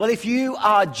Well, if you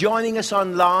are joining us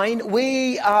online,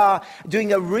 we are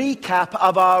doing a recap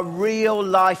of our real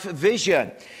life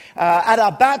vision. At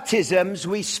our baptisms,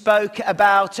 we spoke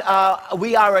about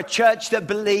we are a church that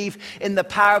believe in the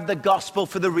power of the gospel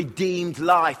for the redeemed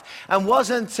life. And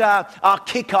wasn't our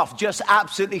kickoff just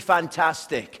absolutely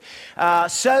fantastic?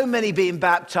 So many being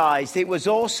baptized. It was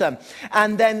awesome.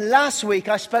 And then last week,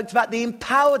 I spoke about the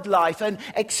empowered life and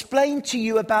explained to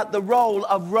you about the role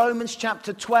of Romans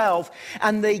chapter 12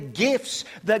 and the gifts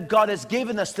that God has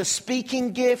given us, the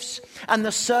speaking gifts and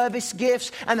the service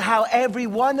gifts, and how every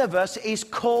one of us is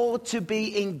called to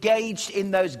be engaged in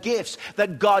those gifts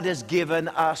that God has given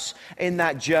us in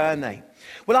that journey.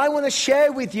 Well, I want to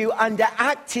share with you under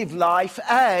active life,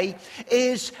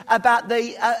 is about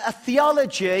a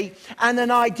theology and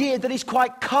an idea that is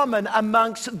quite common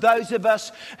amongst those of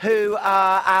us who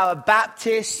are our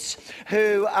Baptists,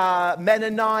 who are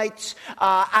Mennonites,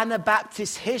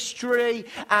 Anabaptist history,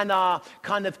 and our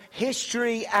kind of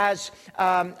history as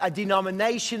a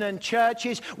denomination and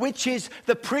churches, which is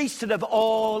the priesthood of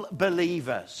all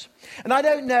believers. And I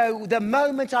don't know, the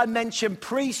moment I mention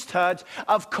priesthood,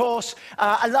 of course,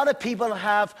 a lot of people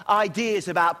have ideas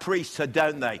about priesthood,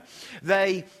 don't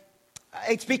they?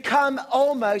 It's become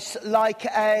almost like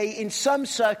in some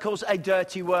circles, a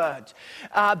dirty word.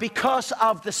 Because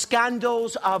of the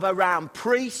scandals around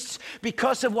priests,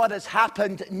 because of what has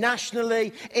happened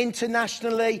nationally,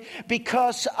 internationally,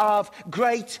 because of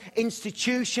great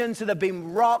institutions that have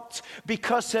been rocked,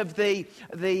 because of the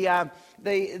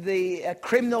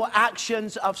criminal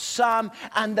actions of some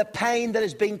and the pain that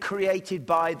has been created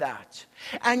by that.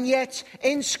 And yet,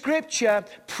 in Scripture,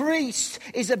 priest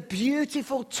is a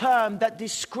beautiful term that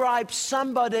describes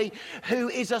somebody who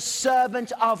is a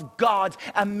servant of God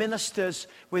and ministers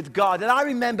with God. And I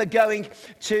remember going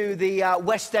to the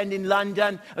West End in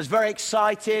London. I was very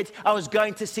excited. I was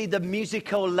going to see the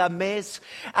musical Les Mis,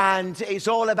 and it's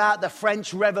all about the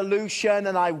French Revolution.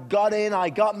 And I got in, I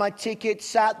got my ticket,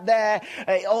 sat there.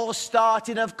 It all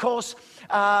started, of course.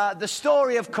 The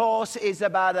story, of course, is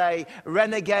about a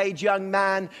renegade young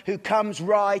man who comes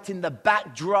right in the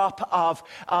backdrop of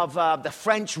the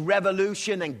French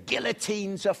Revolution, and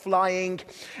guillotines are flying.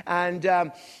 And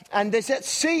there's that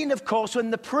scene, of course,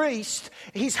 when the priest,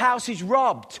 his house is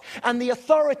robbed, and the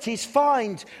authorities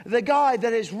find the guy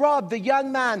that has robbed the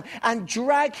young man and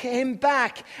drag him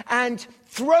back and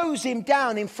throws him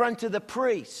down in front of the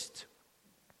priest.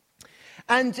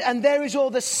 And there is all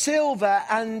the silver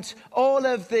and all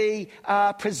of the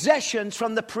possessions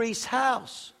from the priest's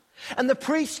house. And the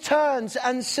priest turns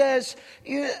and says,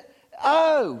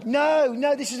 oh,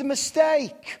 no, this is a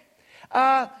mistake.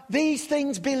 These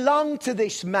things belong to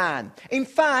this man. In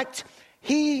fact,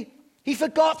 he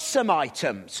forgot some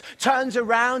items, turns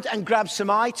around and grabs some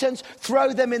items,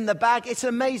 throw them in the bag. It's an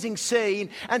amazing scene,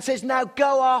 and says, now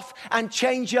go off and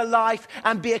change your life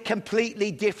and be a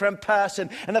completely different person.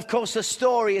 And of course, the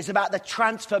story is about the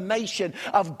transformation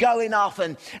of going off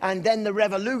and then the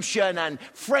revolution, and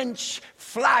French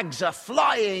flags are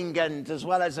flying, and as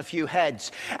well as a few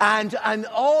heads. And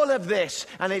all of this,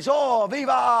 and it's all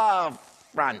Viva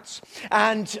France.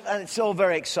 And it's all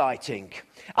very exciting.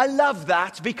 I love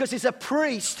that because it's a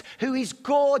priest who is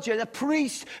gorgeous, a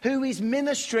priest who is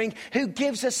ministering, who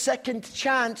gives a second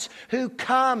chance, who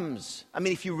comes. I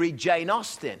mean, if you read Jane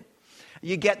Austen,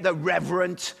 you get the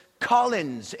Reverend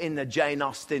Collins in the Jane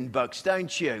Austen books,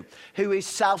 don't you? Who is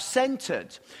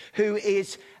self-centered, who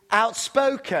is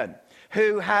outspoken,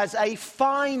 who has a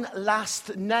fine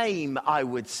last name, I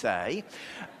would say.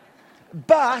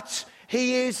 But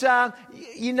he is, a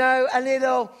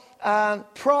little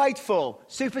prideful,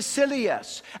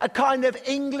 supercilious, a kind of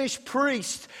English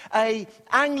priest, a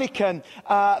Anglican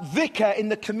vicar in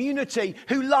the community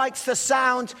who likes the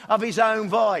sound of his own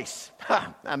voice.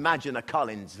 Imagine a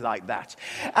Collins like that.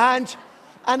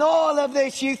 And all of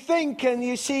this, you think, and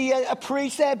you see a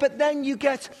priest there, but then you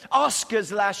get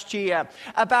Oscars last year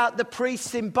about the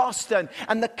priests in Boston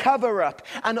and the cover-up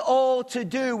and all to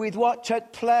do with what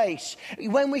took place.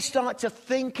 When we start to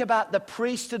think about the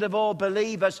priesthood of all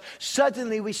believers,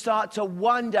 suddenly we start to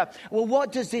wonder, well,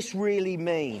 what does this really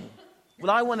mean?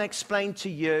 Well, I want to explain to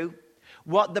you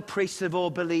what the priesthood of all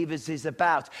believers is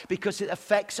about, because it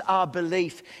affects our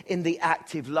belief in the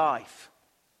active life.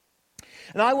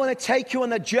 And I want to take you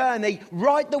on a journey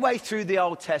right the way through the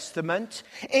Old Testament,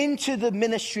 into the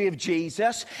ministry of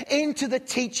Jesus, into the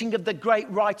teaching of the great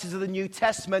writers of the New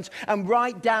Testament, and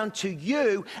right down to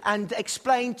you, and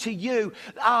explain to you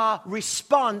our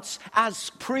response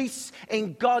as priests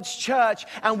in God's church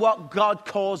and what God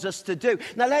calls us to do.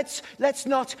 Now let's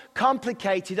not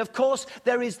complicate it. Of course,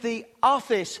 there is the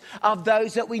office of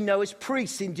those that we know as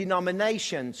priests in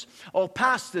denominations, or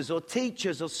pastors, or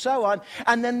teachers, or so on.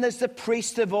 And then there's the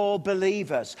priest of all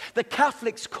believers. The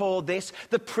Catholics call this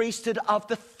the priesthood of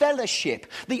the fellowship.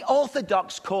 The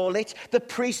Orthodox call it the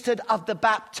priesthood of the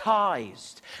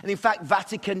baptized. And in fact,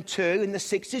 Vatican II in the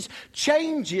 60s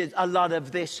changes a lot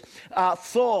of this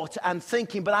thought and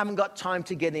thinking, but I haven't got time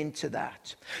to get into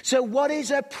that. So what is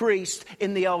a priest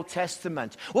in the Old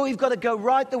Testament? Well, we've got to go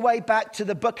right the way back to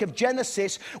the book of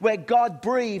Genesis, where God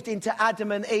breathed into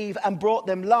Adam and Eve and brought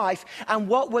them life. And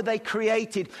what were they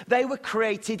created? They were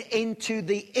created into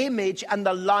the image and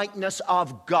the likeness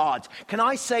of God. Can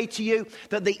I say to you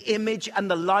that the image and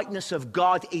the likeness of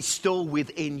God is still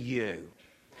within you?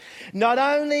 Not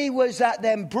only was that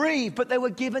then breathed, but they were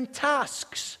given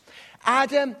tasks.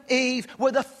 Adam, Eve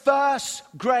were the first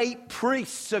great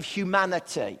priests of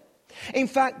humanity. In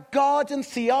fact, garden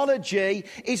theology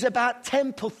is about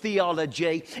temple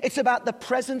theology. It's about the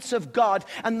presence of God.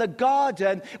 And the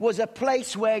garden was a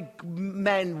place where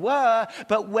men were,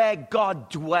 but where God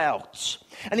dwelt.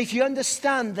 And if you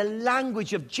understand the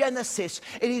language of Genesis,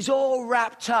 it is all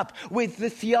wrapped up with the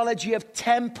theology of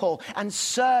temple and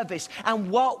service.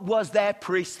 And what was their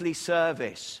priestly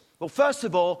service? Well, first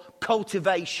of all,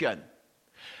 cultivation.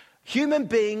 Human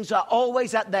beings are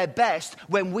always at their best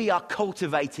when we are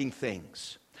cultivating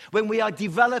things, when we are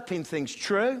developing things.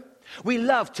 True? We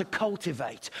love to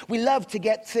cultivate. We love to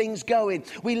get things going.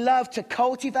 We love to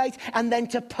cultivate and then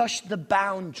to push the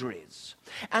boundaries.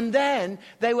 And then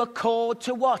they were called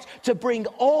to what? To bring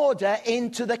order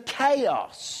into the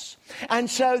chaos. And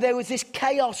so there was this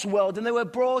chaos world, and they were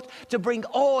brought to bring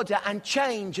order and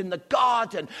change, and the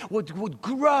garden would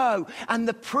grow, and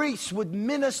the priests would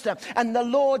minister, and the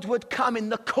Lord would come in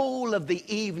the cool of the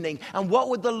evening. And what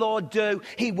would the Lord do?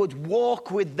 He would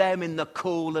walk with them in the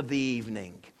cool of the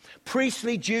evening.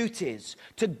 Priestly duties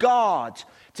to God,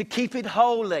 to keep it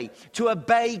holy, to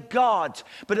obey God.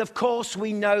 But of course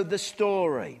we know the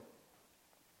story.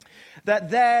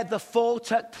 That there the fall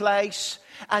took place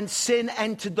and sin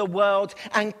entered the world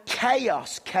and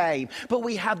chaos came. But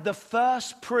we have the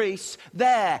first priests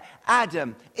there,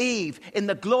 Adam, Eve, in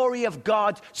the glory of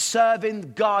God,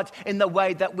 serving God in the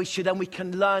way that we should. And we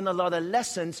can learn a lot of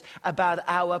lessons about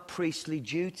our priestly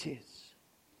duties.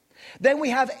 Then we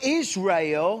have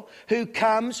Israel who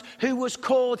comes, who was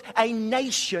called a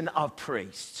nation of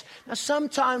priests. Now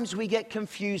sometimes we get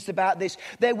confused about this.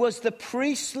 There was the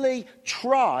priestly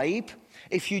tribe,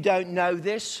 if you don't know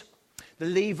this,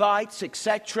 the Levites,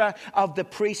 etc., of the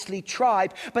priestly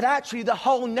tribe. But actually the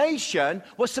whole nation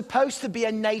was supposed to be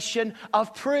a nation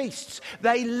of priests.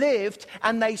 They lived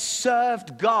and they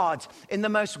served God in the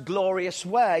most glorious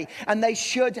way. And they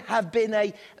should have been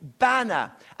a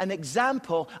banner, an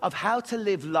example of how to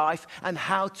live life and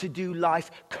how to do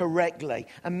life correctly.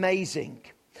 Amazing.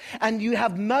 And you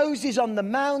have Moses on the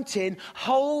mountain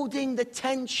holding the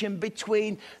tension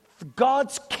between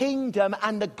God's kingdom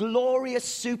and the glorious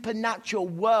supernatural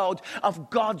world of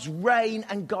God's reign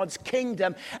and God's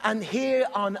kingdom. And here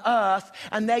on earth,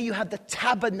 and there you have the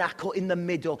tabernacle in the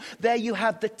middle. There you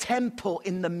have the temple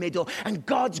in the middle. And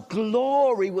God's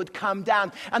glory would come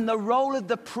down. And the role of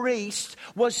the priest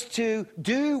was to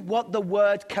do what the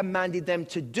word commanded them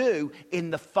to do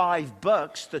in the 5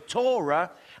 books, the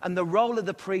Torah. And the role of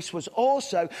the priest was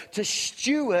also to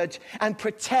steward and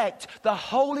protect the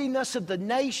holiness of the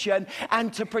nation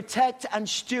and to protect and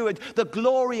steward the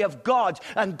glory of God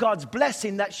and God's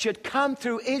blessing that should come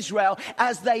through Israel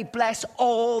as they bless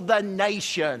all the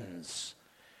nations.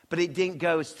 But it didn't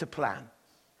go as to plan.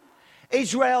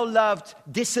 Israel loved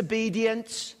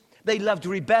disobedience. They loved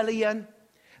rebellion.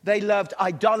 They loved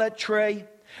idolatry.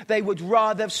 They would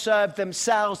rather serve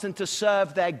themselves than to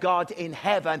serve their God in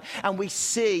heaven. And we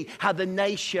see how the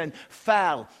nation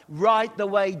fell right the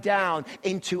way down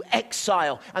into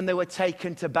exile, and they were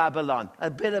taken to Babylon. A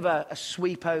bit of a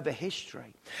sweep over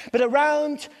history. But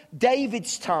around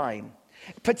David's time,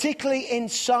 particularly in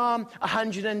Psalm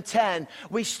 110,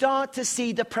 we start to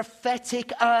see the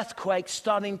prophetic earthquake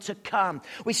starting to come.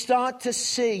 We start to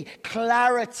see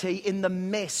clarity in the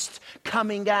mist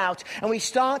coming out. And we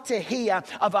start to hear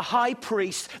of a high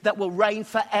priest that will reign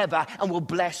forever and will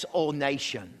bless all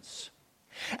nations.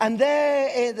 And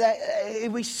there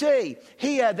we see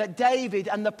here that David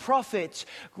and the prophets,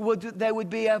 there would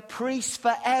be a priest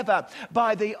forever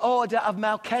by the order of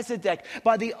Melchizedek,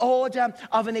 by the order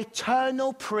of an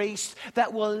eternal priest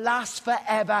that will last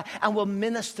forever and will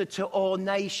minister to all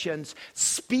nations.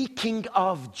 Speaking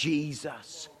of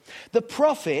Jesus, the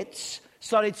prophets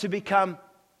started to become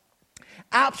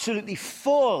absolutely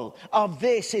full of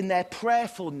this in their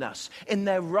prayerfulness, in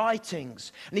their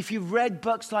writings. And if you've read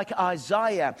books like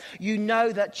Isaiah, you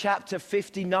know that chapter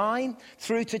 59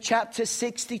 through to chapter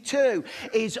 62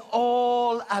 is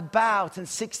all about, and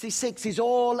 66 is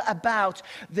all about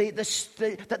that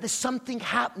there's something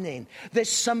happening. There's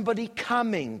somebody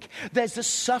coming. There's a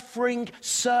suffering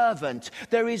servant.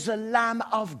 There is a Lamb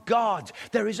of God.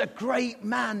 There is a great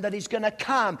man that is going to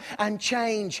come and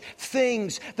change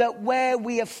things, that where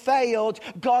we have failed,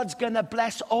 God's going to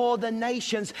bless all the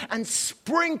nations and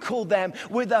sprinkle them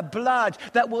with a blood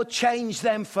that will change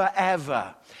them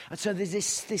forever. And so there's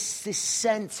this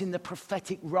sense in the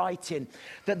prophetic writing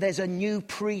that there's a new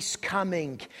priest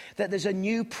coming, that there's a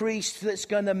new priest that's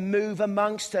going to move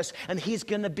amongst us, and he's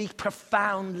going to be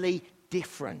profoundly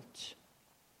different.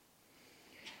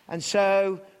 And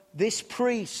so this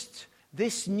priest,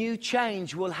 this new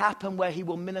change will happen where he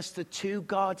will minister to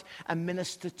God and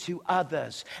minister to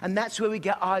others. And that's where we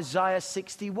get Isaiah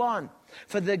 61.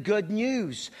 For the good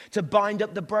news, to bind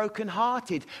up the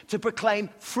brokenhearted, to proclaim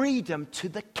freedom to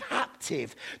the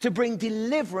captive, to bring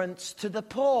deliverance to the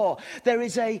poor. There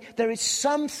is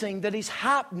something that is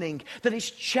happening, that is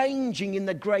changing in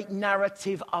the great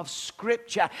narrative of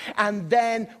Scripture. And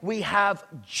then we have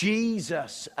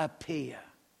Jesus appear.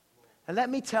 And let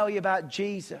me tell you about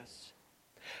Jesus,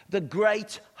 the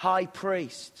great high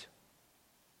priest.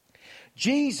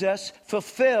 Jesus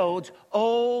fulfilled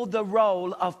all the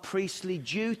role of priestly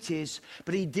duties,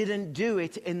 but he didn't do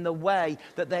it in the way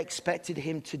that they expected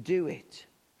him to do it.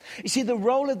 You see, the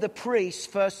role of the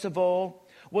priest, first of all,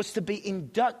 was to be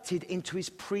inducted into his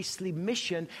priestly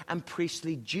mission and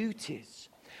priestly duties,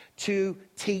 to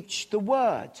teach the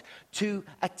word, to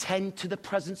attend to the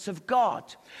presence of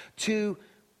God, to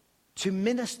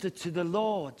minister to the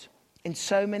Lord in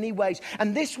so many ways.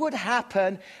 And this would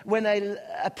happen when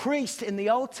a priest in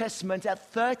the Old Testament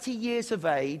at 30 years of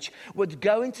age would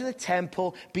go into the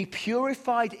temple, be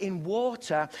purified in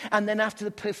water, and then after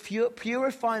the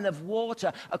purifying of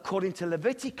water, according to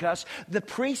Leviticus, the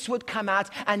priest would come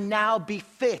out and now be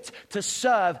fit to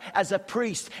serve as a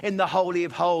priest in the Holy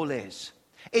of Holies.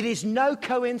 It is no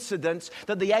coincidence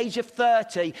that at the age of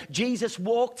 30, Jesus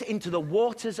walked into the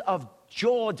waters of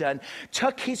Jordan,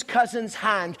 took his cousin's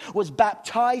hand, was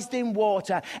baptized in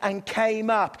water, and came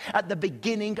up at the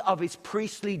beginning of his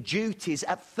priestly duties.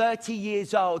 At 30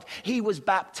 years old, he was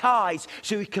baptized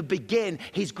so he could begin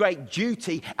his great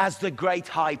duty as the great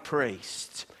high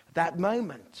priest. That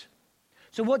moment.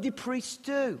 So what did priests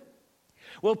do?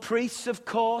 Well, priests, of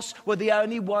course, were the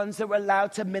only ones that were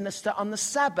allowed to minister on the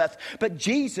Sabbath. But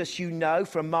Jesus, you know,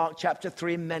 from Mark chapter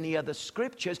 3 and many other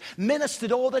scriptures,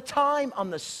 ministered all the time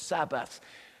on the Sabbath.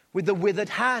 With the withered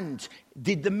hand,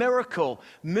 did the miracle,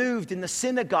 moved in the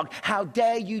synagogue. How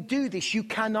dare you do this? You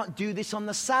cannot do this on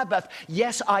the Sabbath.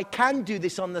 Yes, I can do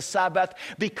this on the Sabbath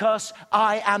because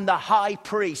I am the high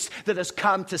priest that has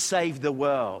come to save the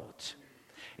world.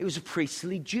 It was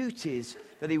priestly duties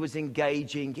that he was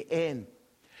engaging in.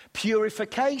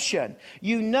 Purification.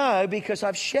 You know, because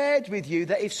I've shared with you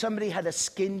that if somebody had a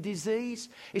skin disease,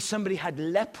 if somebody had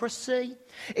leprosy,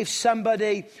 if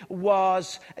somebody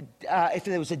was, if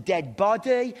there was a dead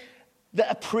body, that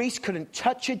a priest couldn't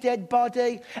touch a dead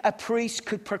body. A priest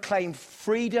could proclaim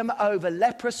freedom over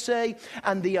leprosy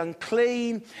and the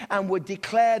unclean and would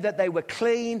declare that they were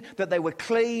clean, that they were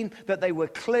clean, that they were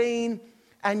clean.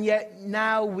 And yet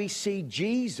now we see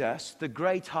Jesus, the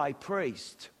great high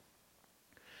priest,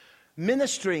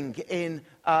 ministering in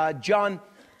Mark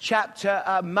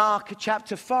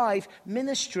chapter 5,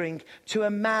 ministering to a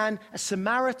man, a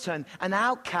Samaritan, an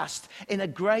outcast in a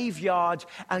graveyard,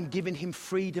 and giving him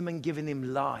freedom and giving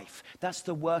him life. That's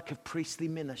the work of priestly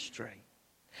ministry.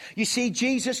 You see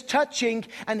Jesus touching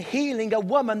and healing a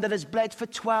woman that has bled for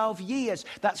 12 years.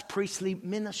 That's priestly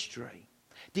ministry,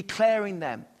 declaring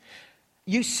them.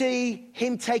 You see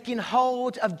him taking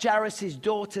hold of Jairus'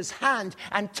 daughter's hand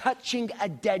and touching a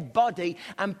dead body,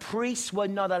 and priests were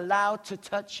not allowed to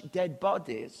touch dead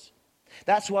bodies.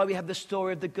 That's why we have the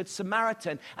story of the Good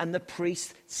Samaritan and the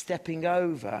priest stepping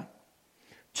over.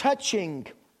 Touching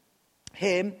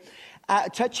him,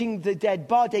 touching the dead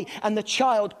body and the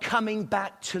child coming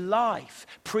back to life.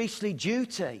 Priestly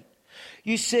duty.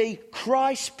 You see,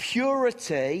 Christ's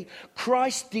purity,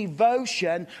 Christ's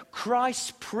devotion,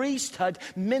 Christ's priesthood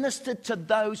ministered to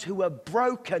those who were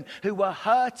broken, who were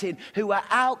hurting, who were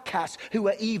outcasts, who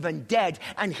were even dead.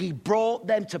 And he brought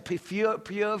them to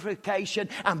purification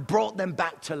and brought them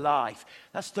back to life.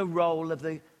 That's the role of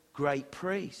the great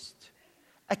priest.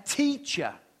 A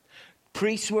teacher.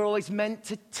 Priests were always meant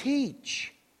to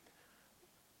teach.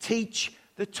 Teach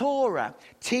the Torah,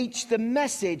 teach the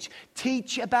message,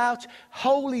 teach about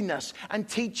holiness and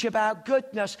teach about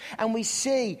goodness. And we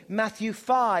see Matthew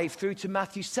 5 through to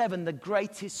Matthew 7, the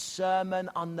greatest sermon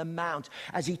on the mount,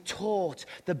 as he taught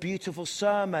the beautiful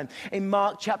sermon. In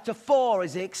Mark chapter 4,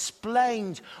 as he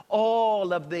explained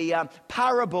all of the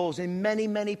parables in many,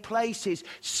 many places,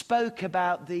 spoke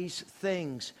about these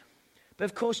things. But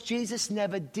of course, Jesus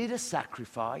never did a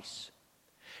sacrifice.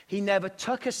 He never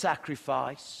took a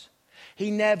sacrifice.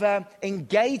 He never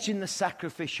engaged in the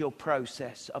sacrificial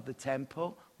process of the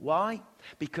temple. Why?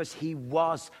 Because he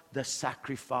was the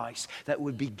sacrifice that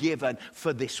would be given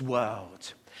for this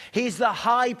world. He's the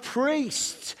high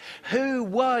priest who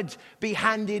would be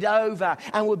handed over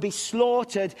and would be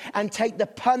slaughtered and take the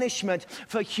punishment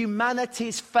for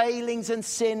humanity's failings and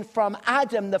sin, from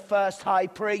Adam, the first high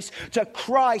priest, to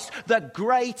Christ, the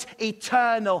great,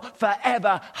 eternal,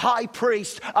 forever high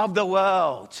priest of the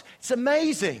world. It's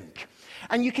amazing.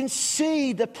 And you can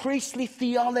see the priestly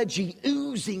theology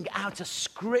oozing out of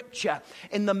Scripture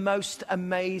in the most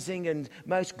amazing and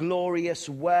most glorious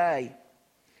way.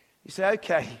 You say,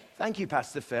 okay, thank you,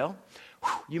 Pastor Phil.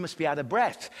 You must be out of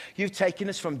breath. You've taken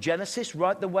us from Genesis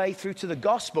right the way through to the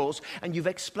Gospels, and you've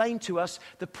explained to us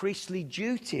the priestly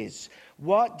duties.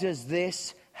 What does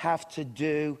this have to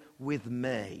do with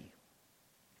me?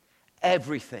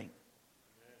 Everything.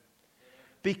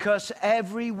 Because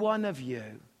every one of you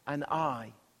and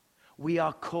I, we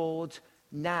are called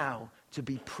now to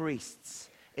be priests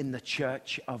in the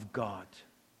church of God.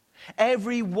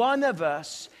 Every one of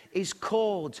us is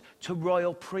called to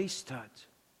royal priesthood.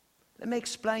 Let me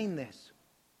explain this.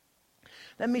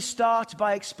 Let me start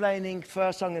by explaining,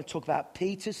 first I'm going to talk about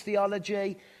Peter's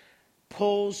theology,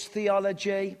 Paul's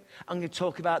theology. I'm going to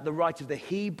talk about the writer of the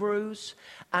Hebrews,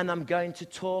 and I'm going to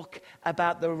talk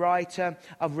about the writer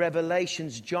of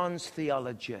Revelations, John's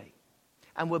theology.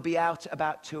 And we'll be out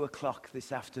about 2 o'clock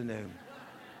this afternoon.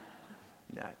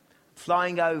 No,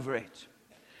 flying over it.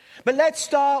 But let's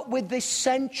start with this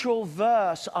central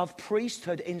verse of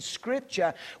priesthood in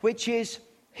Scripture, which is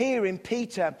here in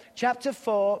Peter chapter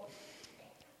 4.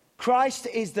 Christ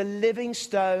is the living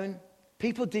stone.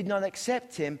 People did not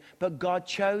accept him, but God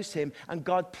chose him, and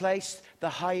God placed the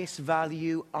highest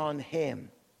value on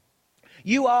him.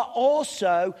 You are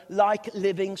also like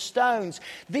living stones.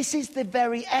 This is the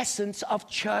very essence of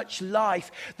church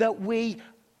life, that we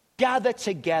gather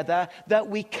together, that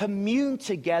we commune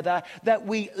together, that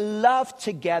we love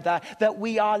together, that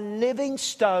we are living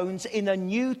stones in a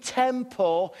new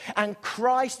temple, and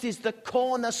Christ is the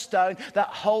cornerstone that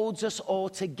holds us all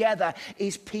together,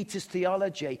 is Peter's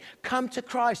theology. Come to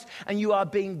Christ and you are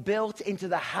being built into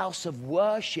the house of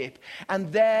worship,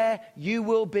 and there you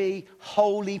will be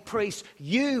holy priests.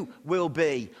 You will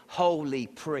be holy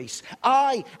priests.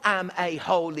 I am a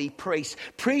holy priest.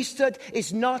 Priesthood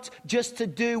is not just to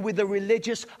do with the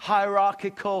religious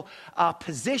hierarchical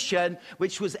position,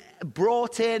 which was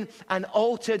brought in and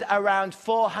altered around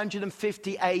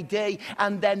 450 AD,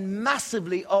 and then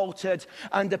massively altered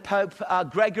under Pope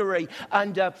Gregory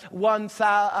under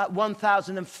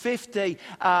 1050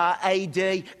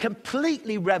 AD,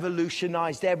 completely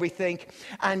revolutionized everything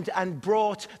and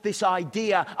brought this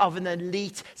idea of an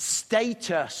elite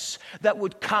status that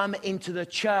would come into the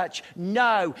church.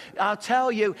 No, I'll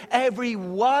tell you, every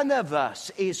one of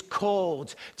us is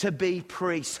called to be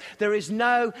priests. There is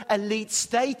no elite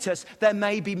status. There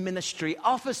may be ministry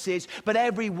offices, but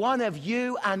every one of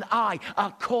you and I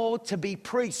are called to be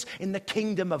priests in the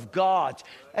kingdom of God.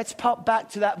 Let's pop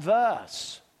back to that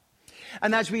verse.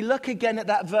 And as we look again at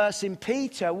that verse in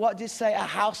Peter, what does it say? A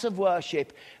house of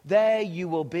worship. There you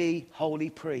will be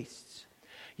holy priests.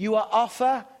 You will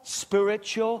offer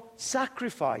spiritual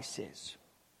sacrifices.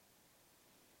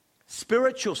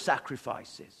 Spiritual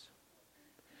sacrifices.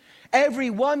 Every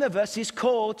one of us is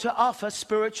called to offer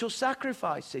spiritual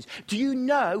sacrifices. Do you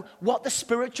know what the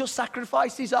spiritual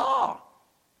sacrifices are?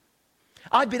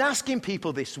 I've been asking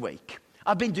people this week.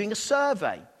 I've been doing a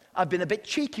survey. I've been a bit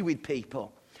cheeky with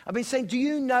people. I've been saying, do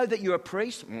you know that you're a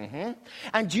priest? Mm-hmm.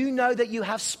 And do you know that you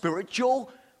have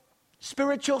spiritual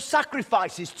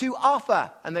sacrifices to offer?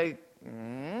 And they,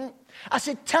 I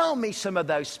said, tell me some of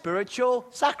those spiritual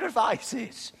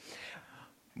sacrifices.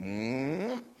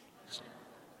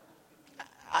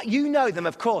 You know them,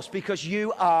 of course, because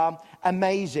you are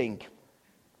amazing.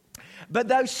 But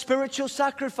those spiritual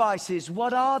sacrifices,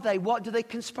 what are they? What do they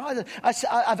conspire?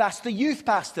 I've asked the youth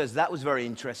pastors. That was very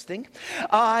interesting.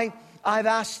 I've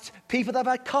asked people that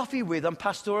I've had coffee with on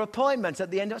pastoral appointments.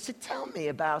 At the end, I said, tell me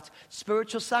about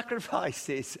spiritual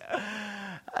sacrifices.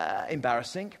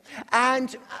 Embarrassing.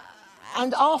 And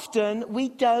often we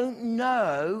don't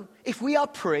know, if we are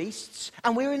priests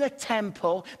and we're in a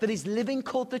temple that is living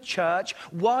called the church,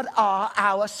 what are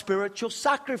our spiritual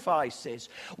sacrifices?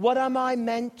 What am I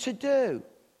meant to do?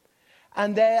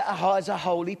 And there, as a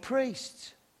holy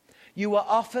priest, you will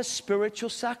offer spiritual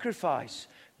sacrifice.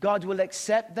 God will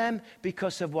accept them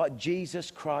because of what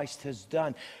Jesus Christ has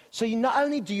done. So not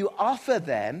only do you offer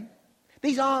them,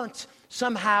 these aren't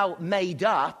somehow made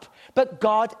up, but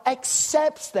God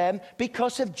accepts them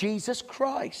because of Jesus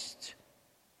Christ.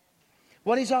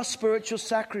 What is our spiritual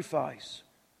sacrifice?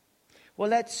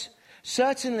 Well,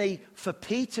 certainly for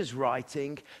Peter's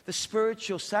writing, the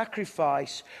spiritual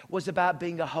sacrifice was about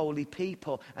being a holy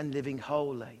people and living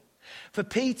holy. For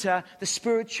Peter, the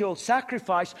spiritual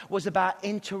sacrifice was about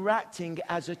interacting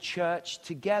as a church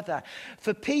together.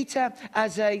 For Peter,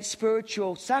 as a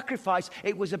spiritual sacrifice,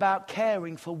 it was about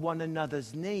caring for one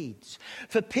another's needs.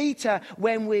 For Peter,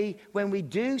 when we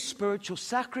do spiritual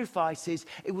sacrifices,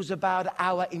 it was about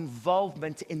our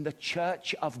involvement in the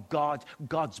church of God,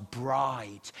 God's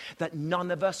bride. That none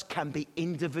of us can be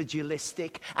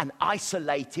individualistic and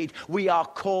isolated. We are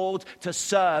called to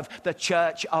serve the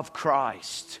church of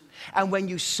Christ. And when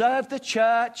you serve the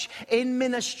church in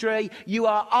ministry, you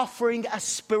are offering a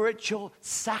spiritual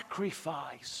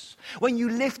sacrifice. When you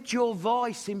lift your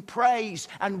voice in praise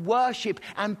and worship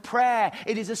and prayer,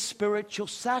 it is a spiritual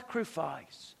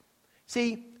sacrifice.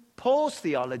 See, Paul's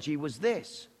theology was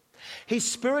this. His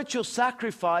spiritual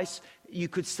sacrifice, you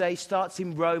could say, starts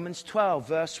in Romans 12,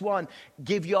 verse 1.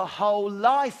 Give your whole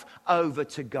life over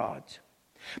to God.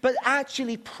 But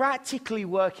actually, practically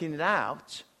working it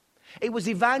out, it was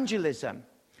evangelism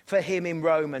for him in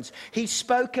Romans. He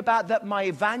spoke about that my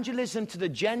evangelism to the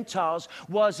Gentiles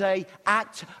was an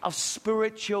act of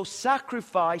spiritual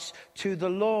sacrifice to the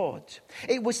Lord.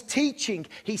 It was teaching,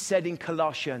 he said in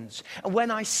Colossians. And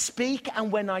when I speak and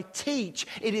when I teach,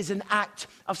 it is an act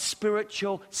of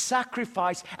spiritual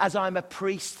sacrifice as I'm a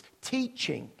priest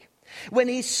teaching. When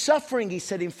he's suffering, he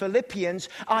said in Philippians,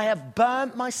 I have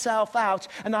burnt myself out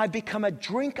and I've become a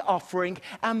drink offering,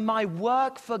 and my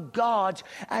work for God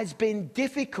has been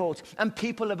difficult and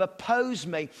people have opposed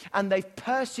me and they've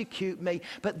persecuted me,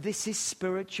 but this is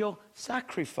spiritual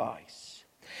sacrifice.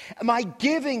 My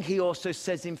giving, he also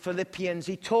says in Philippians,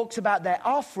 he talks about their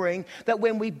offering, that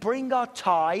when we bring our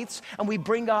tithes and we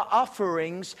bring our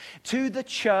offerings to the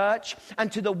church and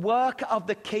to the work of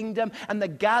the kingdom and the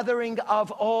gathering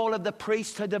of all of the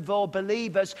priesthood of all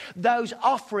believers, those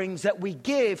offerings that we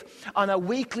give on a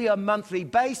weekly or monthly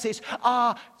basis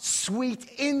are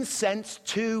sweet incense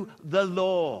to the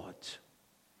Lord.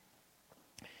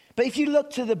 But if you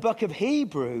look to the book of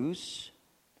Hebrews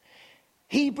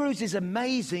is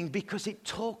amazing because it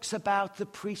talks about the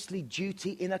priestly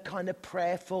duty in a kind of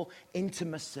prayerful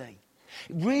intimacy.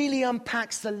 It really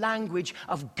unpacks the language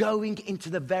of going into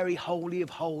the very holy of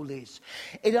holies.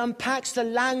 It unpacks the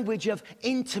language of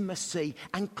intimacy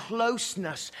and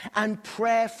closeness and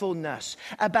prayerfulness,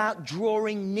 about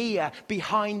drawing near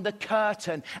behind the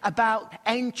curtain, about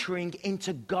entering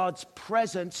into God's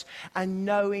presence and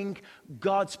knowing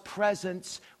God's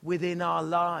presence within our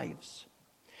lives.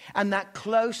 And that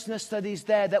closeness that is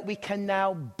there, that we can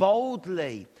now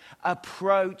boldly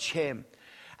approach him.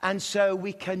 And so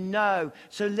we can know.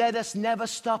 So let us never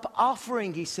stop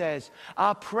offering, he says,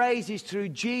 our praises through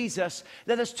Jesus.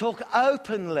 Let us talk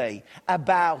openly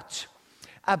about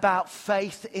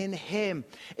faith in him.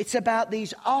 It's about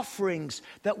these offerings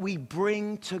that we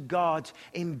bring to God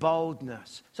in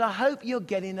boldness. So I hope you're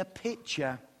getting a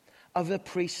picture of the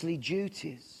priestly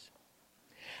duties.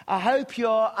 I hope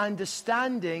you're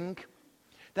understanding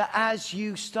that as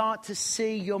you start to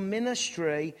see your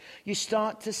ministry, you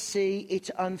start to see it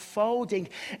unfolding.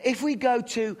 If we go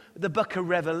to the book of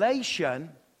Revelation,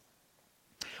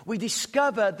 we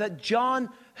discover that John,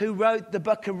 who wrote the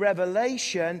book of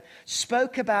Revelation,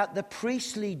 spoke about the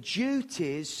priestly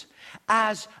duties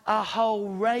as a whole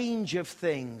range of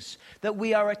things. That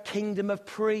we are a kingdom of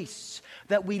priests,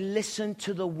 that we listen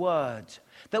to the word,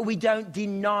 that we don't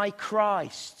deny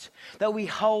Christ, that we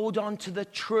hold on to the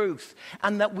truth,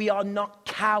 and that we are not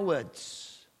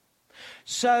cowards.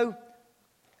 So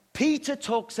Peter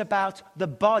talks about the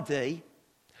body,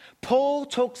 Paul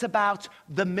talks about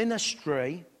the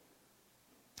ministry,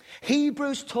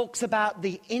 Hebrews talks about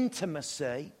the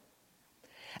intimacy,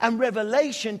 And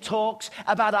Revelation talks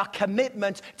about our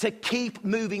commitment to keep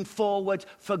moving forward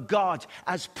for God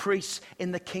as priests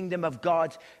in the kingdom of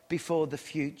God before the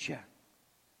future.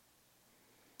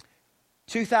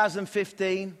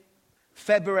 2015,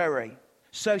 February,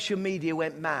 social media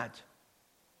went mad.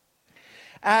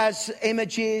 As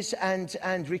images and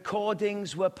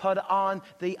recordings were put on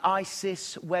the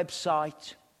ISIS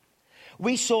website,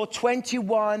 we saw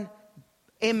 21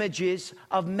 images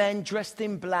of men dressed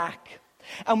in black.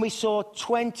 And we saw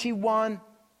 21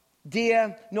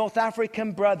 dear North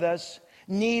African brothers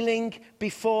kneeling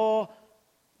before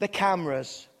the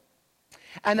cameras.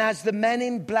 And as the men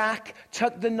in black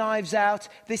took the knives out,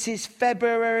 this is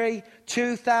February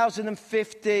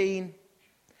 2015,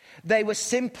 they were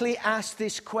simply asked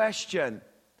this question: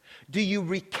 do you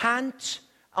recant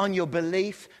on your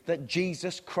belief that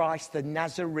Jesus Christ the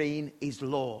Nazarene is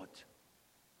Lord?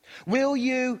 Will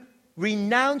you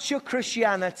renounce your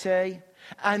Christianity,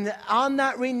 and on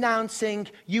that renouncing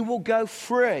you will go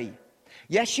free?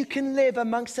 Yes, you can live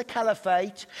amongst the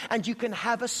caliphate, and you can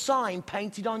have a sign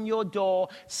painted on your door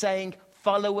saying,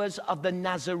 followers of the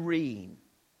Nazarene.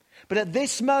 But at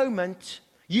this moment,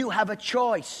 you have a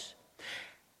choice.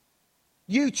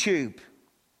 YouTube,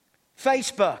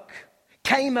 Facebook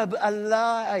came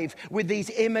alive with these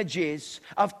images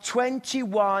of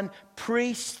 21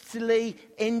 priestly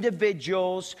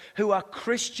individuals who are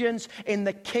Christians in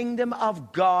the kingdom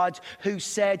of God, who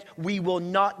said, we will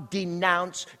not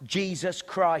denounce Jesus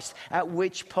Christ. At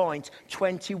which point,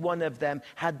 21 of them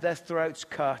had their throats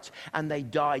cut and they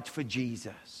died for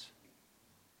Jesus.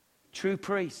 True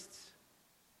priests.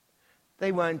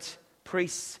 They weren't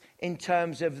priests in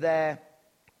terms of their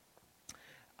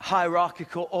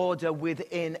hierarchical order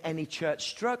within any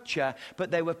church structure, but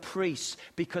they were priests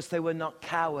because they were not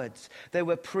cowards. They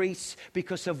were priests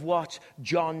because of what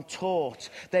John taught.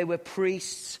 They were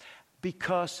priests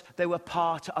because they were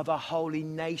part of a holy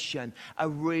nation, a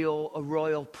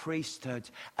royal priesthood,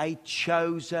 a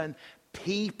chosen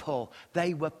people.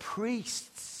 They were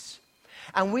priests.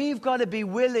 And we've got to be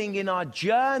willing in our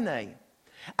journey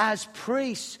as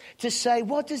priests to say,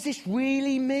 what does this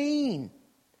really mean?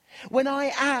 When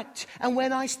I act and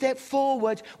when I step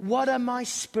forward, what are my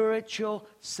spiritual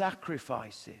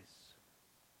sacrifices?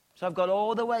 So I've got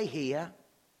all the way here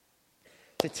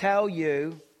to tell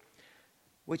you,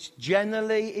 which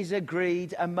generally is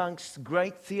agreed amongst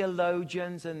great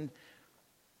theologians and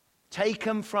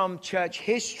taken from church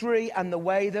history and the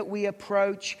way that we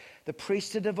approach the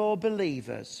priesthood of all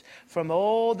believers, from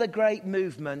all the great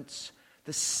movements,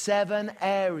 the 7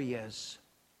 areas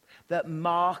that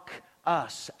mark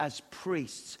us as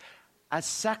priests, as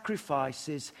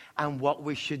sacrifices, and what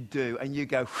we should do. And you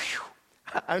go,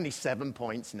 whew, only 7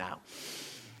 points now.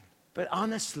 But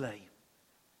honestly,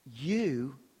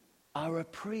 you are a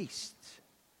priest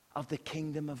of the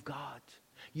kingdom of God.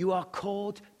 You are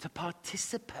called to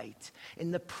participate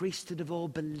in the priesthood of all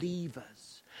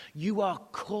believers. You are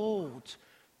called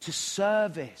to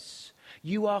service.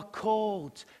 You are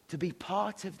called to be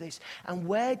part of this. And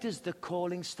where does the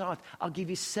calling start? I'll give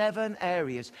you 7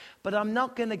 areas, but I'm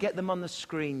not going to get them on the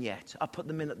screen yet. I'll put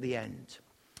them in at the end.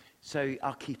 So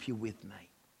I'll keep you with me.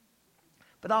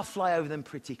 But I'll fly over them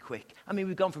pretty quick. I mean,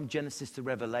 we've gone from Genesis to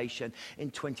Revelation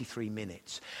in 23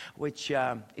 minutes, which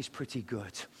is pretty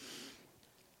good.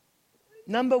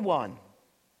 Number 1,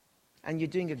 and you're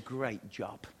doing a great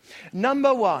job.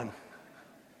 Number 1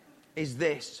 is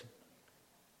this.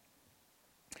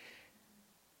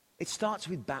 It starts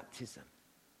with baptism.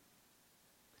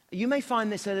 You may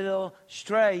find this a little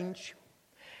strange,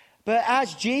 but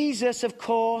as Jesus, of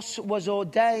course, was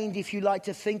ordained, if you like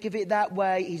to think of it that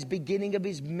way, his beginning of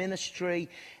his ministry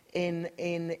in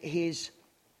his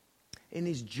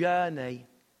journey,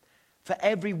 for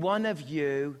every one of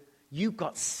you, you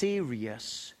got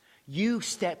serious. You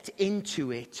stepped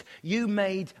into it. You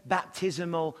made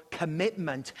baptismal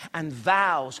commitment and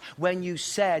vows when you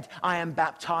said, I am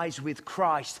baptized with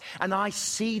Christ. And I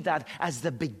see that as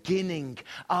the beginning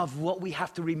of what we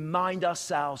have to remind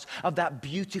ourselves of, that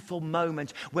beautiful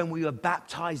moment when we were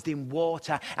baptized in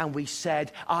water and we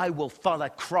said, I will follow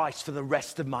Christ for the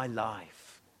rest of my life.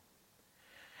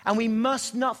 And we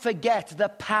must not forget the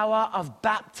power of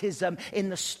baptism in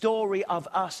the story of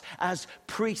us as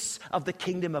priests of the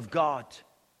kingdom of God.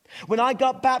 When I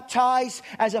got baptized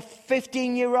as a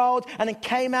 15-year-old and it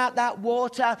came out that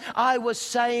water, I was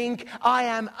saying, I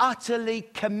am utterly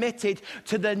committed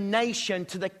to the nation,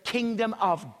 to the kingdom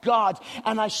of God.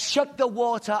 And I shook the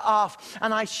water off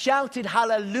and I shouted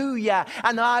hallelujah.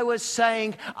 And I was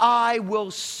saying, I will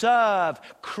serve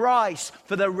Christ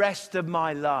for the rest of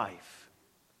my life.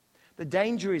 The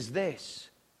danger is this.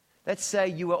 Let's say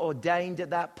you were ordained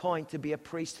at that point to be a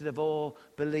priesthood of all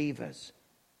believers.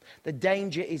 The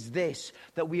danger is this,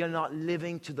 that we are not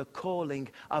living to the calling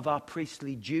of our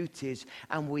priestly duties,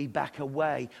 and we back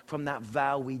away from that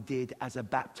vow we did as a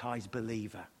baptized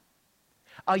believer.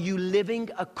 Are you living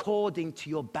according to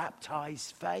your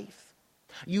baptized faith?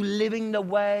 Are you living the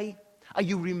way? Are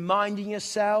you reminding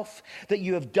yourself that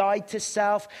you have died to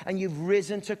self and you've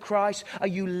risen to Christ? Are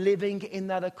you living in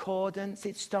that accordance?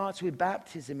 It starts with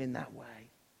baptism in that way.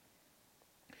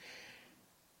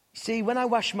 See, when I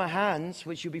wash my hands,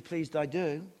 which you'll be pleased I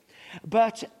do,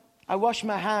 but I wash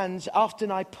my hands,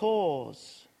 often I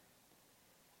pause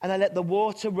and I let the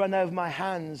water run over my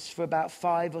hands for about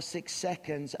 5 or 6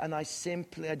 seconds, and I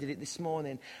did it this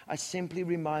morning, I simply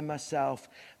remind myself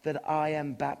that I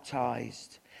am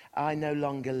baptized. I no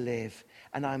longer live,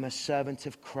 and I'm a servant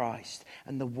of Christ.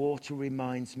 And the water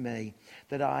reminds me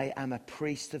that I am a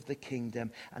priest of the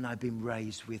kingdom, and I've been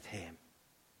raised with him.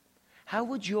 How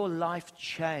would your life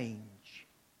change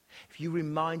if you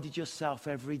reminded yourself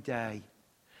every day,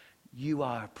 you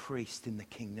are a priest in the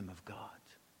kingdom of God?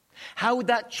 How would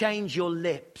that change your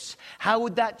lips? How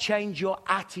would that change your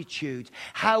attitude?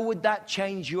 How would that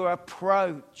change your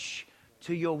approach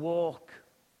to your walk?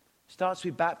 It starts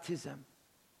with baptism.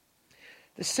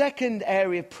 The second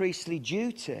area of priestly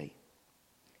duty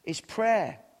is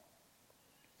prayer.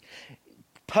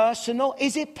 Personal.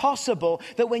 Is it possible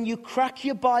that when you crack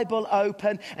your Bible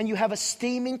open and you have a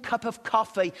steaming cup of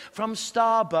coffee from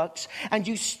Starbucks and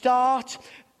you start,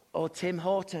 or Tim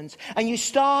Hortons, and you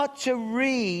start to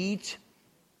read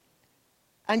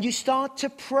and you start to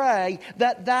pray,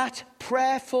 that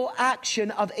prayerful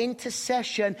action of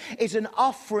intercession is an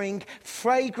offering,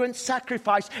 fragrant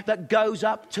sacrifice that goes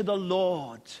up to the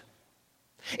Lord?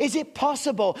 Is it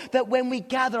possible that when we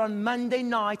gather on Monday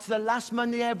night, the last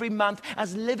Monday every month,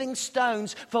 as living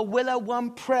stones for Willow One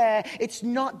prayer, it's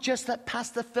not just that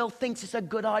Pastor Phil thinks it's a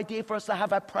good idea for us to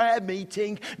have a prayer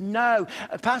meeting. No,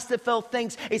 Pastor Phil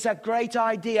thinks it's a great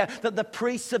idea that the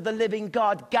priests of the living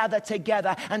God gather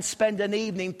together and spend an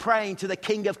evening praying to the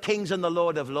King of Kings and the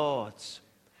Lord of Lords.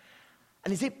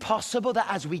 And is it possible that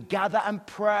as we gather and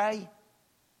pray,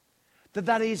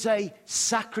 that is a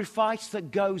sacrifice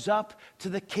that goes up to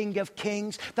the King of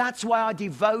Kings? That's why our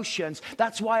devotions,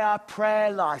 that's why our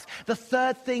prayer life. The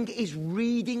third thing is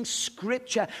reading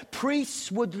Scripture.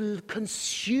 Priests would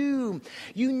consume.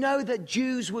 You know that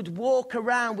Jews would walk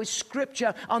around with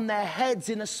Scripture on their heads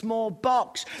in a small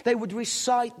box. They would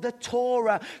recite the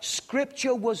Torah.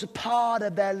 Scripture was a part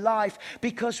of their life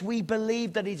because we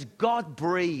believe that it's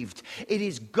God-breathed. It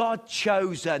is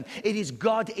God-chosen. It is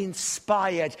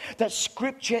God-inspired. That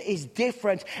Scripture is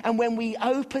different. And when we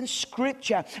open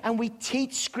Scripture and we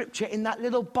teach Scripture in that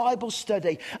little Bible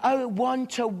study,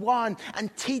 1-to-1,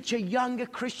 and teach a younger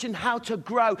Christian how to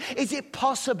grow, is it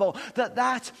possible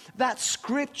that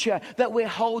Scripture that we're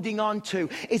holding on to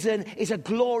is a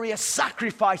glorious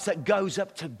sacrifice that goes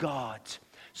up to God?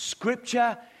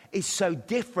 Scripture is so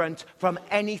different from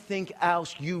anything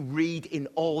else you read in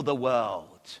all the world.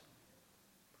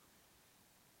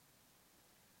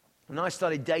 When I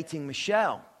started dating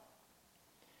Michelle,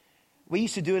 we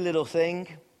used to do a little thing.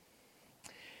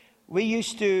 We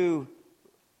used to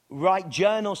write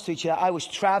journals to each other. I was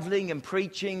traveling and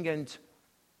preaching, and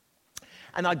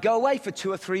I'd go away for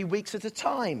 2 or 3 weeks at a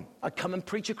time. I'd come and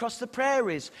preach across the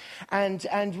prairies.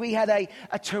 And we had a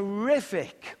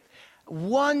terrific,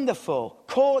 wonderful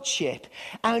courtship.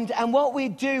 And what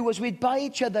we'd do was we'd buy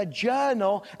each other a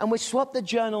journal and we'd swap the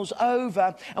journals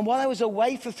over. And while I was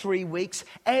away for 3 weeks,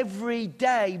 every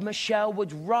day Michelle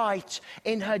would write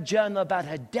in her journal about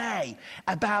her day,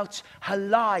 about her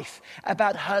life,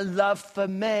 about her love for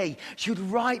me. She would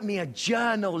write me a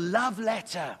journal love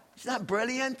letter. Isn't that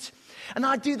brilliant? And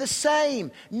I'd do the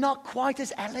same. Not quite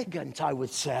as elegant, I would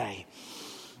say.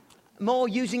 More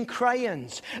using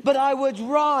crayons. But I would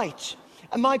write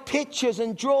my pictures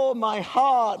and draw my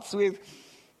hearts with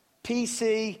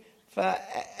PC for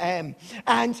M.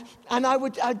 And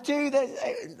I'd do that.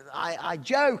 I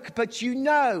joke, but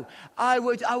I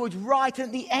would write, and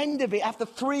at the end of it, after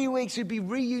 3 weeks, we'd be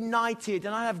reunited,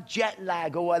 and I'd have jet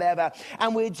lag or whatever,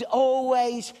 and we'd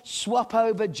always swap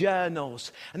over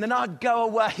journals. And then I'd go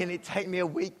away, and it'd take me a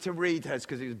week to read hers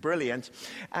because it was brilliant,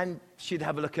 and she'd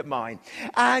have a look at mine.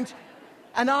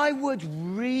 And I would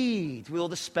read with all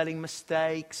the spelling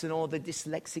mistakes and all the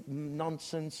dyslexic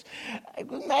nonsense. It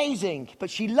was amazing. But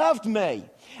she loved me.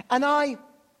 And I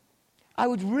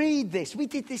would read this. We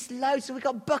did this loads. So we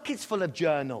got buckets full of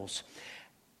journals.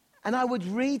 And I would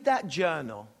read that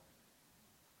journal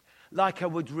like I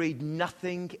would read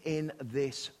nothing in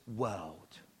this world.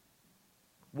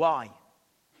 Why?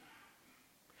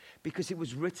 because it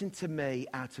was written to me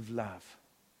out of love.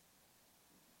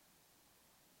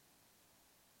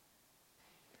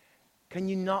 Can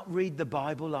you not read the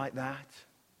Bible like that?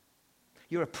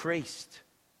 You're a priest.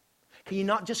 Can you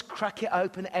not just crack it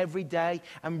open every day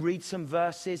and read some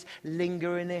verses,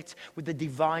 linger in it with the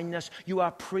divineness? You are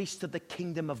a priest of the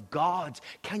kingdom of God.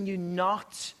 Can you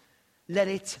not let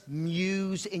it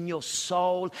muse in your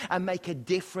soul and make a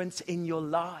difference in your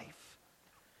life?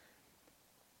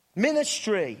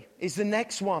 Ministry is the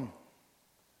next one.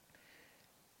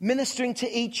 Ministering to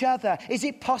each other. Is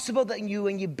it possible that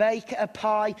when you bake a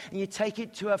pie and you take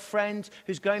it to a friend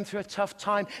who's going through a tough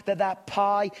time, that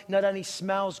pie not only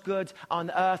smells good on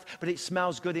earth, but it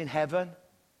smells good in heaven?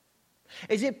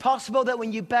 Is it possible that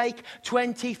when you bake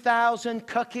 20,000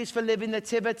 cookies for Living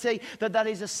Nativity, that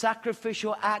is a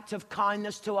sacrificial act of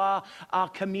kindness to our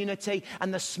community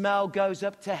and the smell goes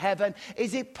up to heaven?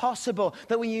 Is it possible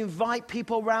that when you invite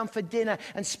people around for dinner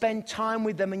and spend time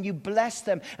with them and you bless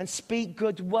them and speak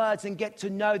good words and get to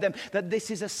know them, that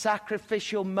this is a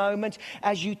sacrificial moment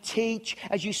as you teach,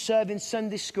 as you serve in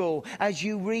Sunday school, as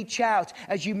you reach out,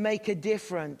 as you make a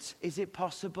difference? Is it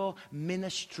possible?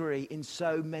 Ministry in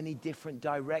so many different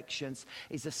directions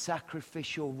is a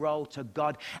sacrificial role to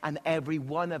God, and every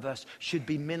one of us should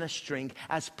be ministering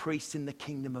as priests in the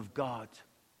kingdom of God.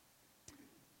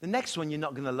 The next one you're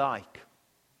not going to like.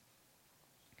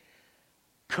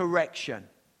 Correction.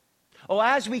 Or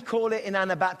as we call it in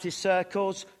Anabaptist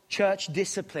circles, church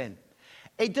discipline.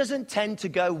 It doesn't tend to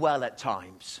go well at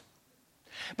times.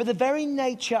 But the very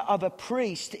nature of a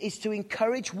priest is to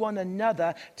encourage one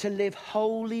another to live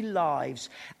holy lives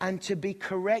and to be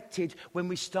corrected when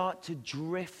we start to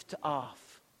drift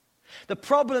off. The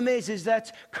problem is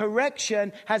that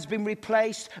correction has been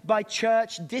replaced by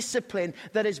church discipline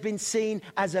that has been seen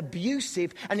as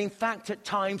abusive and in fact at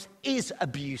times is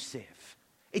abusive.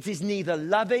 It is neither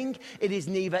loving, it is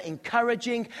neither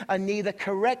encouraging, and neither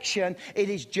correction. It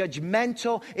is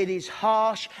judgmental, it is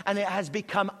harsh, and it has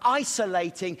become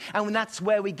isolating. And that's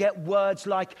where we get words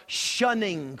like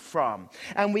shunning from.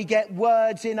 And we get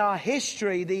words in our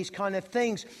history, these kind of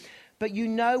things. But you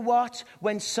know what?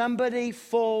 When somebody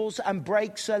falls and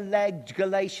breaks a leg,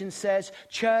 Galatians says,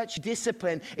 church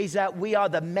discipline is that we are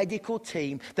the medical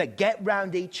team that get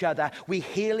round each other. We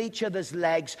heal each other's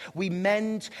legs. We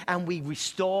mend and we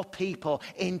restore people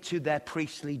into their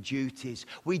priestly duties.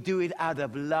 We do it out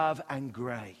of love and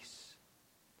grace.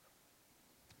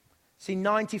 See,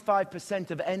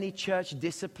 95% of any church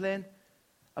discipline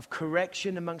of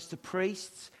correction amongst the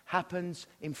priests happens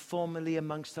informally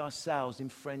amongst ourselves, in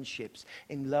friendships,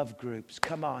 in love groups.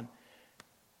 Come on.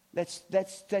 Let's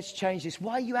change this.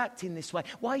 Why are you acting this way?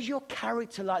 Why is your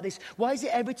character like this? Why is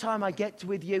it every time I get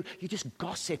with you, you just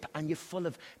gossip and you're full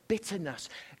of bitterness?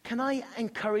 Can I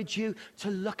encourage you to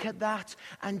look at that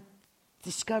and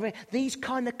discover these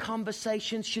kind of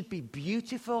conversations should be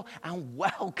beautiful and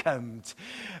welcomed?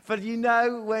 But you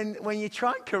know, when you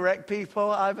try and correct people,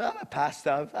 I'm a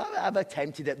pastor, I've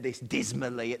attempted at this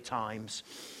dismally at times.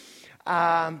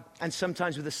 And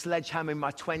sometimes with a sledgehammer in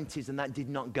my 20s, and that did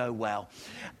not go well.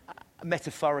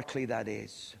 Metaphorically, that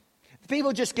is.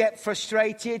 People just get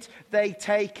frustrated, they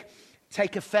take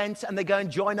offense, and they go and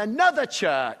join another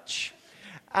church.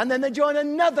 And then they join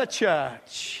another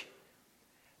church.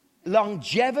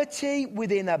 Longevity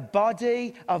within a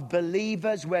body of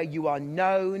believers where you are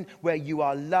known, where you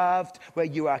are loved, where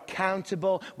you are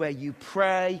accountable, where you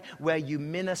pray, where you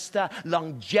minister.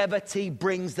 Longevity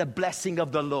brings the blessing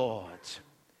of the Lord.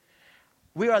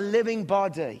 We are a living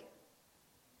body.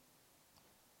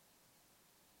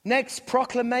 Next,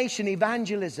 proclamation,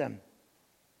 evangelism.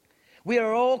 We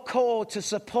are all called to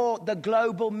support the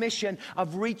global mission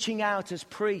of reaching out as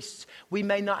priests. We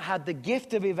may not have the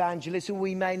gift of evangelism.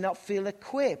 We may not feel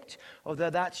equipped, although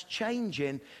that's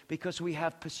changing because we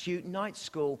have Pursuit Night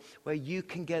School where you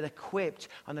can get equipped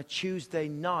on a Tuesday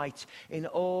night in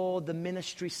all the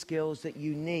ministry skills that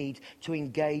you need to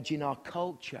engage in our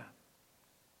culture.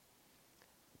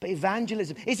 But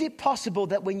evangelism, is it possible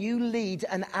that when you lead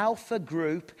an alpha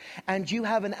group and you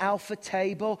have an alpha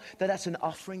table, that's an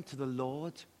offering to the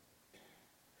Lord?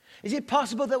 Is it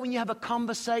possible that when you have a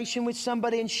conversation with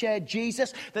somebody and share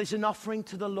Jesus, that it's an offering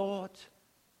to the Lord?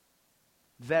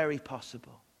 Very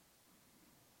possible.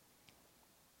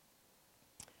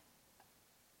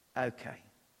 Okay,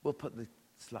 we'll put the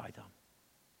slide on.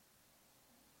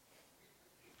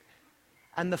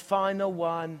 And the final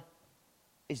one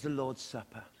is the Lord's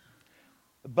Supper.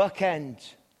 Bookend,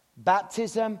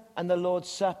 baptism and the Lord's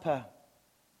Supper.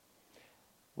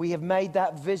 We have made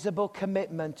that visible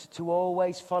commitment to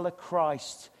always follow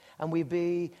Christ, and we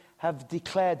have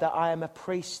declared that I am a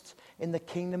priest in the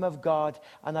kingdom of God,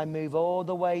 and I move all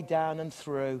the way down and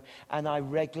through, and I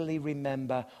regularly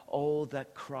remember all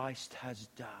that Christ has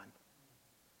done.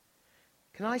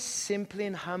 Can I simply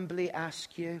and humbly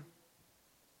ask you,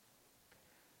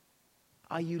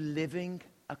 are you living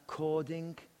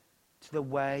according to the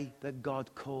way that God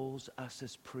calls us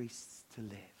as priests to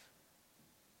live?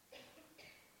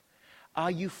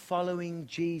 Are you following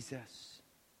Jesus?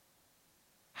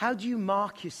 How do you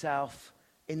mark yourself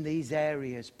in these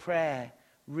areas? Prayer,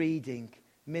 reading,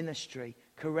 ministry,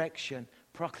 correction,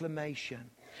 proclamation.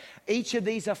 Each of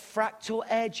these are fractal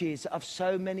edges of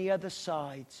so many other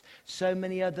sides, so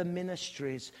many other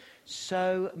ministries,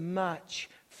 so much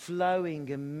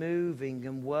flowing and moving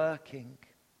and working.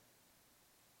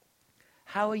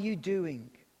 How are you doing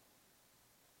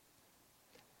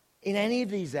in any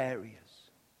of these areas?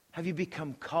 Have you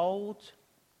become cold?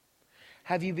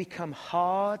 Have you become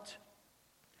hard?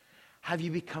 Have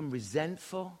you become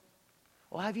resentful?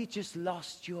 Or have you just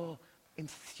lost your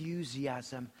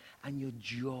enthusiasm and your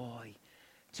joy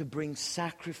to bring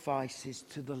sacrifices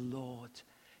to the Lord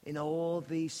in all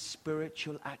these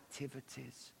spiritual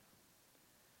activities?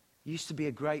 You used to be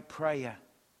a great prayer,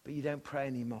 but you don't pray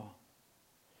anymore.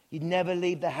 You'd never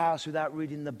leave the house without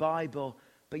reading the Bible,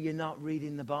 but you're not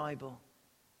reading the Bible.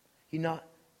 You're not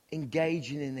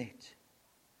engaging in it.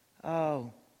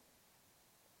 Oh.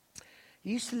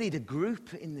 You used to lead a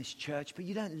group in this church, but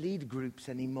you don't lead groups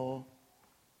anymore.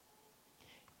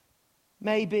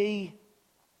 Maybe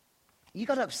you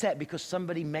got upset because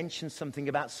somebody mentioned something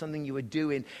about something you were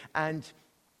doing, and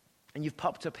you've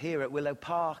popped up here at Willow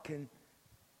Park, and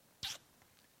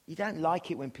you don't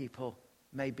like it when people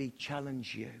maybe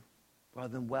challenge you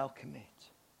rather than welcome it.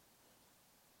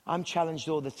 I'm challenged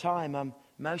all the time. I'm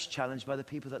most challenged by the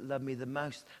people that love me the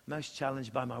most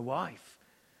challenged by my wife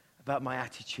about my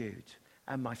attitude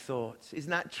and my thoughts. Isn't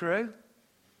that true?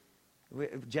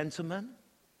 Gentlemen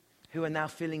who are now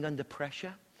feeling under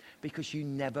pressure because you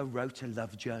never wrote a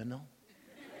love journal.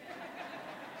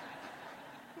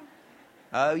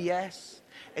 Oh yes,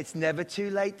 it's never too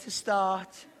late to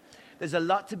start. There's a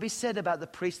lot to be said about the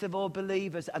priest of all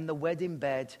believers and the wedding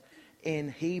bed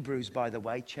in Hebrews, by the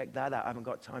way. Check that out. I haven't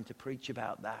got time to preach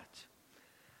about that.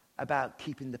 About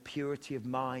keeping the purity of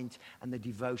mind and the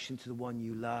devotion to the one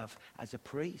you love as a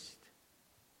priest.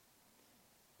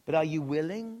 But are you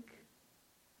willing?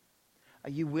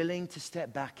 Are you willing to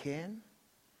step back in?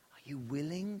 Are you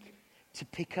willing to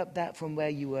pick up that from where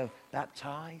you were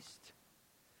baptized?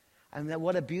 And that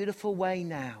what a beautiful way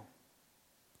now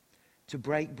to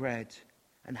break bread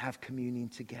and have communion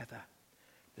together.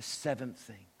 The seventh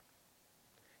thing.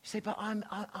 You say, but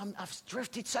I've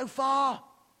drifted so far.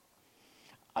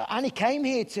 I only came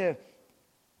here to,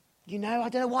 I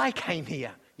don't know why I came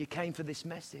here. You came for this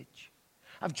message.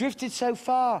 I've drifted so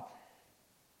far.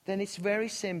 Then it's very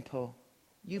simple.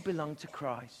 You belong to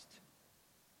Christ.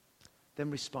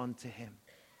 Then respond to him.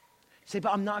 You say,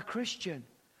 but I'm not a Christian.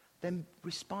 Then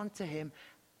respond to him.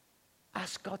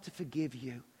 Ask God to forgive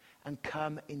you and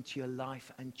come into your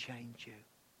life and change you.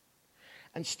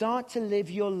 And start to live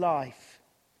your life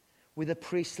with a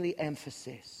priestly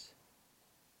emphasis.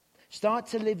 Start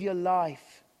to live your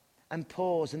life and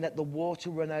pause and let the water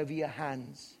run over your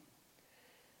hands.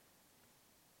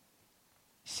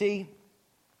 See,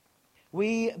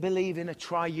 we believe in a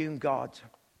triune God.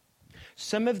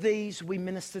 Some of these we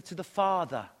minister to the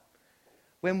Father.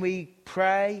 When we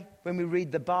pray, when we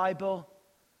read the Bible,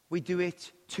 we do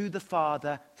it to the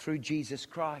Father through Jesus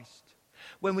Christ.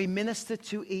 When we minister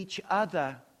to each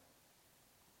other,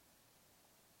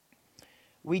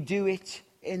 we do it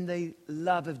in the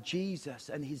love of Jesus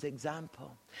and his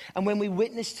example. And when we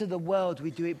witness to the world,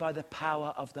 we do it by the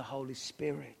power of the Holy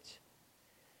Spirit.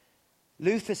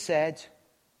 Luther said,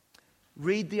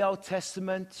 read the Old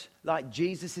Testament like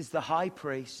Jesus is the high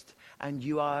priest and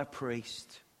you are a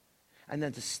priest. And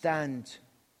understand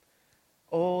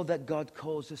all that God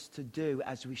calls us to do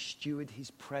as we steward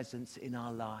his presence in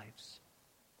our lives.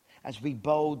 As we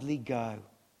boldly go,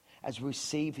 as we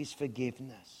receive his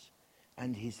forgiveness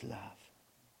and his love.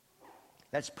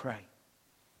 Let's pray.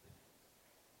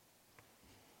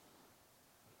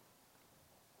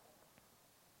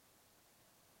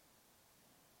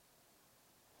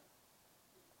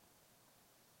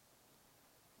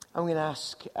 I'm going to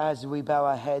ask, as we bow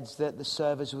our heads, that the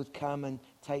servers would come and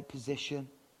take position.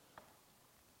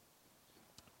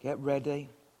 Get ready.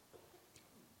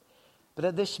 But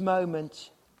at this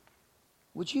moment,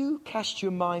 would you cast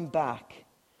your mind back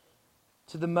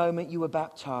to the moment you were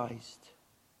baptized?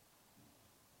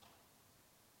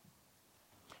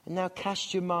 And now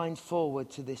cast your mind forward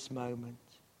to this moment.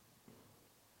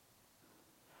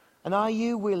 And are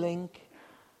you willing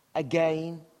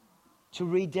again to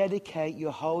rededicate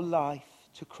your whole life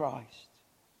to Christ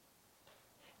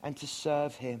and to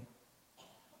serve him?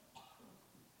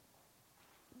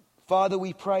 Father,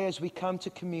 we pray as we come to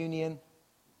communion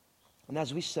and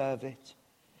as we serve it,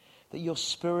 that your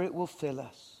Spirit will fill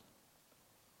us.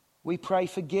 We pray,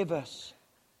 forgive us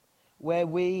where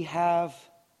we have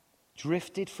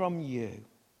drifted from you,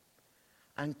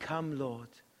 and come, Lord,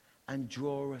 and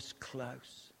draw us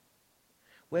close.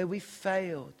 Where we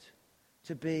failed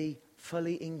to be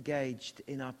fully engaged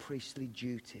in our priestly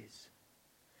duties,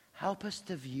 help us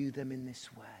to view them in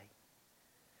this way.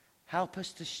 Help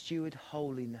us to steward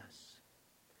holiness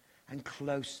and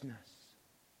closeness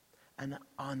and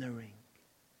honoring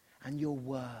and your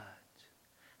word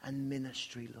and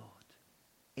ministry, Lord,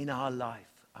 in our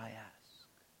life, I ask.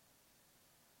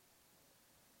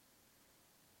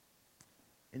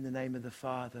 In the name of the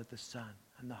Father, the Son,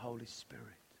 and the Holy Spirit.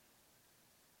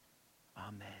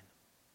 Amen.